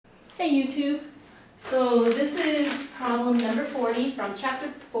Hey YouTube! So this is problem number 40 from chapter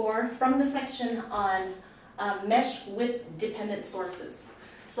 4 from the section on mesh with dependent sources.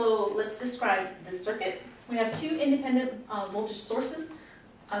 So let's describe this circuit. We have two independent voltage sources,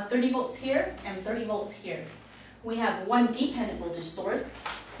 30 volts here and 30 volts here. We have one dependent voltage source,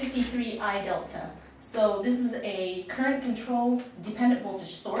 53 I delta. So this is a current control dependent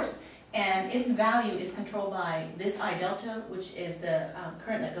voltage source, and its value is controlled by this I delta, which is the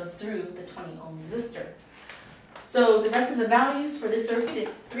current that goes through the 20 ohm resistor. So the rest of the values for this circuit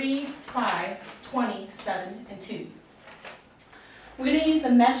is 3, 5, 20, 7, and 2. We're going to use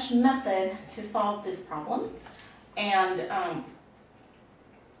the mesh method to solve this problem. And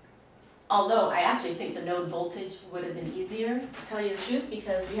although I actually think the node voltage would have been easier, to tell you the truth,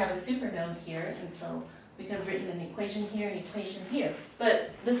 because we have a supernode here, and so we could have written an equation here and an equation here.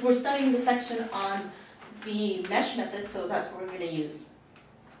 But we're studying the section on the mesh method, so that's what we're going to use.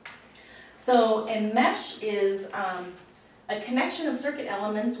 So a mesh is a connection of circuit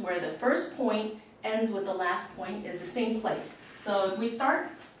elements where the first point ends with the last point is the same place. So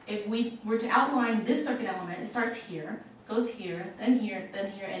if we were to outline this circuit element, it starts here, goes here, then here,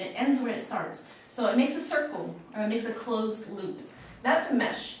 and it ends where it starts. So it makes a circle, or it makes a closed loop. That's a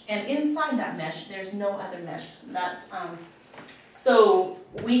mesh, and inside that mesh, there's no other mesh. So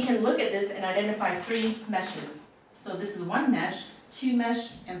we can look at this and identify 3 meshes. So this is 1 mesh, 2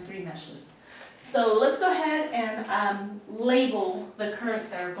 mesh, and 3 meshes. So let's go ahead and label the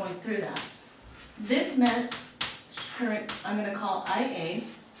currents that are going through that. This mesh current I'm going to call IA,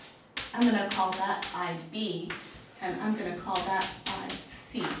 I'm going to call that IB, and I'm going to call that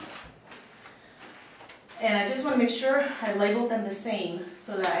IC. And I just want to make sure I label them the same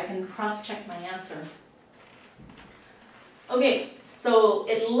so that I can cross-check my answer. Okay, so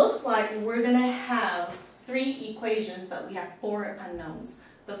it looks like we're going to have 3 equations, but we have 4 unknowns.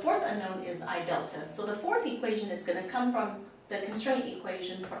 The 4th unknown is I delta. So the 4th equation is going to come from the constraint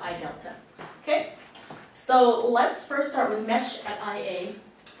equation for I delta. Okay, so let's first start with mesh at IA.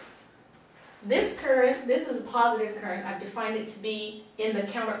 This current, this is a positive current. I've defined it to be in the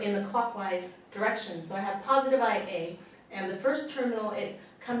clockwise direction. So I have positive IA, and the first terminal it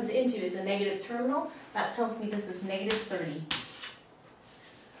comes into is a negative terminal. That tells me this is negative 30.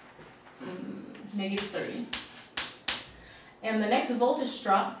 Negative 30. And the next voltage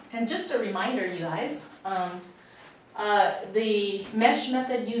drop, and just a reminder, you guys, the mesh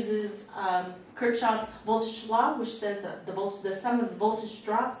method uses Kirchhoff's voltage law, which says that the sum of the voltage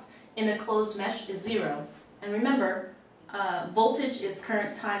drops in a closed mesh is 0. And remember, voltage is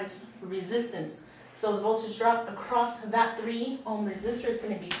current times resistance. So the voltage drop across that 3 ohm resistor is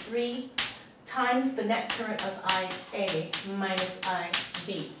going to be 3 times the net current of IA minus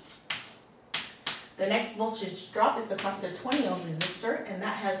IB. The next voltage drop is across the 20 ohm resistor, and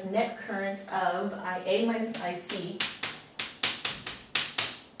that has net current of IA minus IC.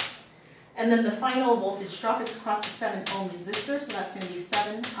 And then the final voltage drop is across the 7 ohm resistor, so that's going to be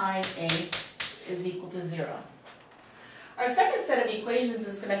 7 IA is equal to 0. Our second set of equations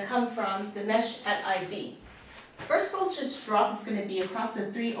is going to come from the mesh at IB. First voltage drop is going to be across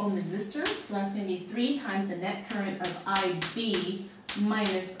the 3 ohm resistor, so that's going to be 3 times the net current of IB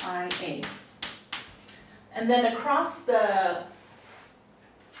minus IA. And then across the,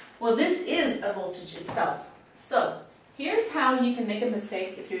 well, this is a voltage itself. So here's how you can make a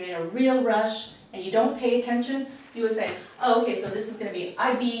mistake if you're in a real rush and you don't pay attention. You would say, oh, okay, so this is going to be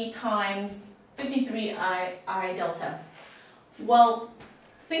IB times 53 I delta. Well,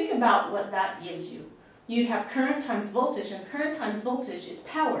 think about what that gives you. You'd have current times voltage, and current times voltage is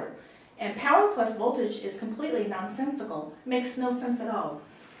power. And power plus voltage is completely nonsensical. It makes no sense at all.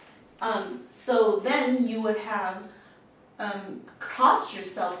 So then you would have cost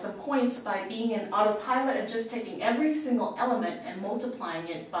yourself some points by being in autopilot and just taking every single element and multiplying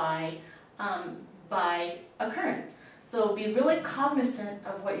it by a current. So be really cognizant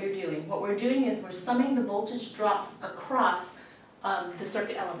of what you're doing. What we're doing is we're summing the voltage drops across the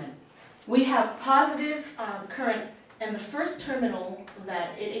circuit element. We have positive current, and the first terminal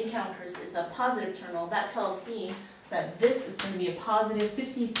that it encounters is a positive terminal. That tells me that this is going to be a positive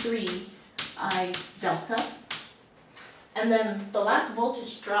 53 I delta. And then the last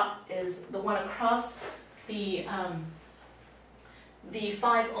voltage drop is the one across the 5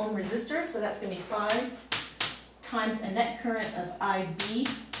 ohm resistor, so that's going to be 5 times a net current of IB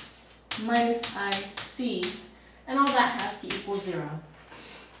minus IC, and all that has to equal 0.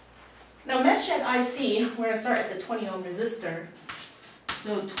 Now mesh at IC, we're going to start at the 20 ohm resistor.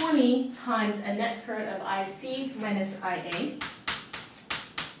 So 20 times a net current of IC minus IA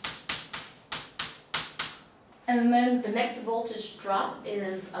And then the next voltage drop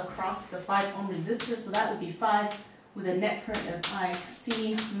is across the 5 ohm resistor, so that would be 5 with a net current of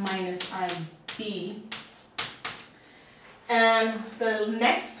IC minus IB. And the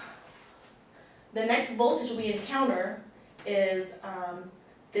next voltage we encounter is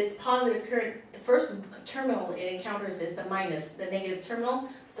this positive current. The first terminal it encounters is the minus, the negative terminal.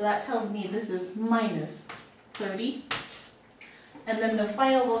 So that tells me this is minus 30. And then the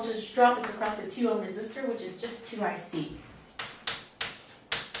final voltage drop is across the 2 ohm resistor, which is just 2 IC.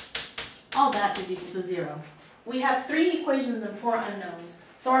 All that is equal to 0. We have 3 equations and 4 unknowns.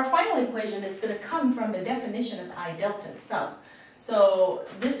 So our final equation is going to come from the definition of I delta itself. So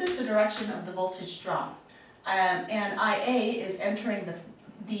this is the direction of the voltage drop. And IA is entering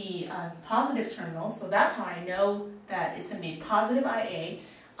the positive terminal, so that's how I know that it's going to be positive IA.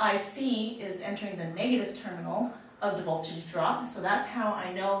 IC is entering the negative terminal of the voltage drop, so that's how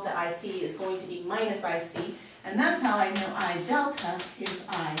I know that IC is going to be minus IC, and that's how I know I delta is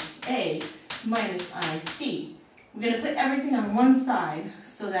IA minus IC. We're going to put everything on one side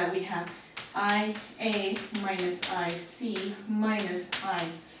so that we have IA minus IC minus I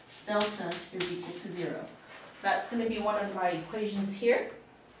delta is equal to 0. That's going to be one of my equations here.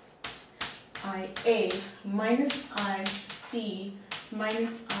 IA minus IC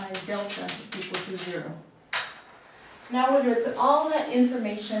minus I delta is equal to 0. Now we're going to put all that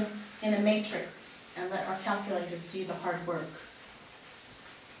information in a matrix and let our calculator do the hard work.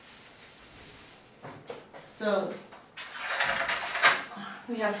 So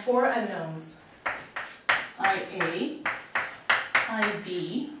we have 4 unknowns: IA,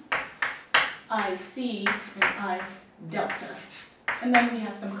 IB, IC, and I delta. And then we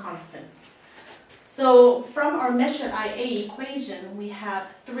have some constants. So from our measured IA equation, we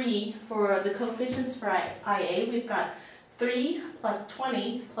have 3 for the coefficients for IA. We've got 3 plus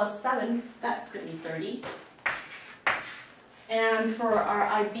 20 plus 7, that's going to be 30. And for our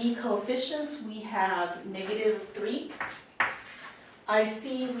IB coefficients, we have negative 3. IC,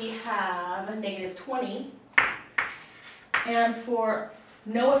 we have a negative 20. And for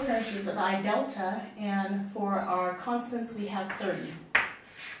no occurrences of I delta, and for our constants, we have 30.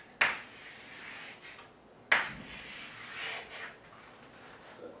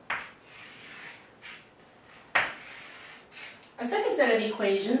 Our second set of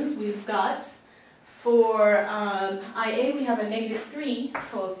equations we've got for IA we have a negative 3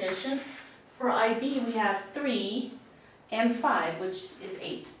 coefficient. For IB we have 3 and 5, which is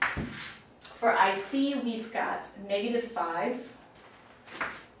 8. For IC we've got negative 5.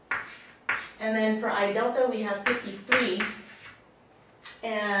 And then for I delta we have 53.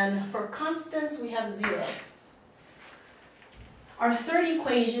 And for constants we have 0. Our third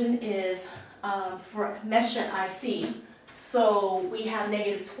equation is for mesh at IC. So we have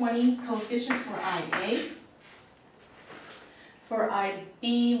negative 20 coefficient for IA. For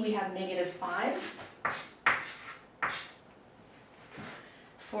IB, we have negative 5.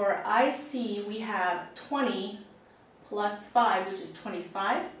 For IC, we have 20 plus 5, which is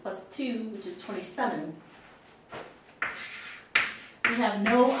 25, plus 2, which is 27. We have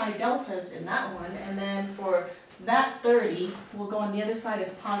no I deltas in that one, and then for that 30, we'll go on the other side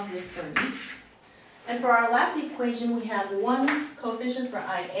as positive 30. And for our last equation, we have 1 coefficient for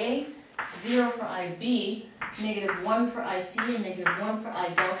IA, 0 for IB, negative 1 for IC, and negative 1 for I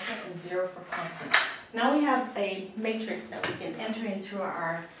delta, and 0 for constant. Now we have a matrix that we can enter into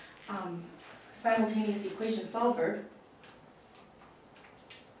our simultaneous equation solver.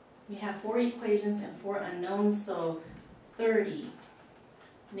 We have 4 equations and 4 unknowns, so 30,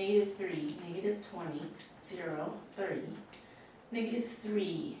 negative 3, negative 20, 0, 30, negative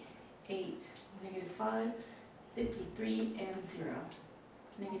 3, 8, negative 5, 53, and 0.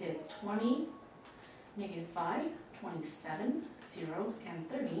 Negative 20, negative 5, 27, 0, and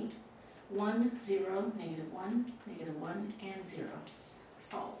 30. 1, 0, negative 1, negative 1, and 0.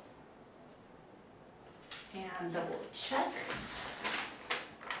 Solve. And double check.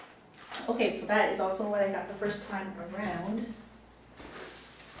 Okay, so that is also what I got the first time around.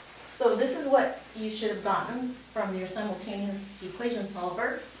 So this is what you should have gotten from your simultaneous equation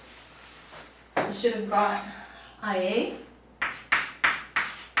solver. You should have got IA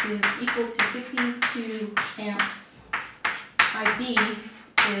is equal to 52 amps. IB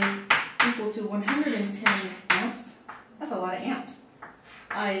is equal to 110 amps. That's a lot of amps.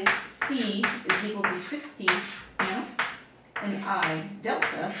 IC is equal to 60 amps. And I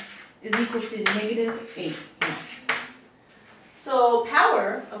delta is equal to negative 8 amps. So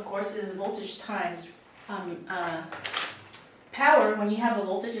power, of course, is voltage times power. When you have a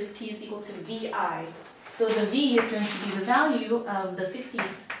voltage, is P is equal to VI. So the V is going to be the value of the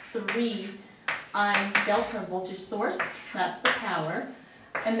 53 I delta voltage source, that's the power,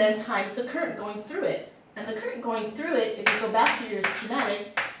 and then times the current going through it. And the current going through it, if you go back to your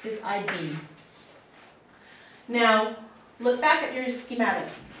schematic, is IB. Now, look back at your schematic.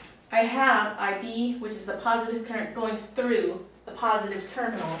 I have IB, which is the positive current going through the positive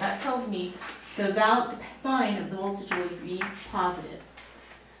terminal. That tells me the sign of the voltage would be positive.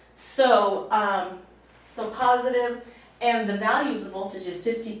 So, positive, and the value of the voltage is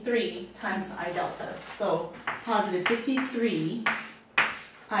 53 times I delta. So positive 53,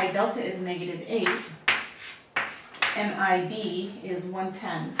 I delta is negative 8, and IB is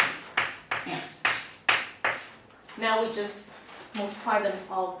 110 amps. Now we just multiply them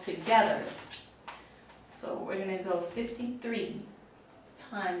all together. So we're going to go 53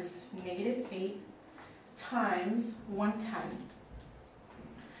 times negative 8 times 110.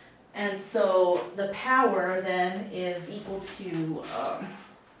 And so the power then is equal to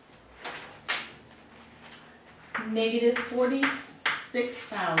negative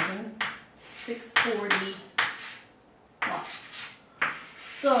 46,640 watts.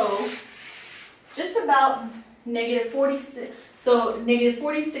 So just about negative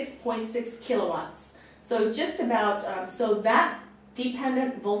 46.6 kilowatts. So just about, so that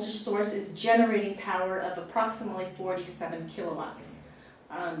dependent voltage source is generating power of approximately 47 kilowatts.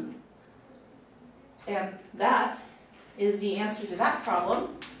 And that is the answer to that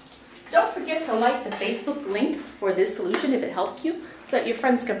problem. Don't forget to like the Facebook link for this solution if it helped you, so that your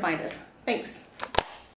friends can find us. Thanks.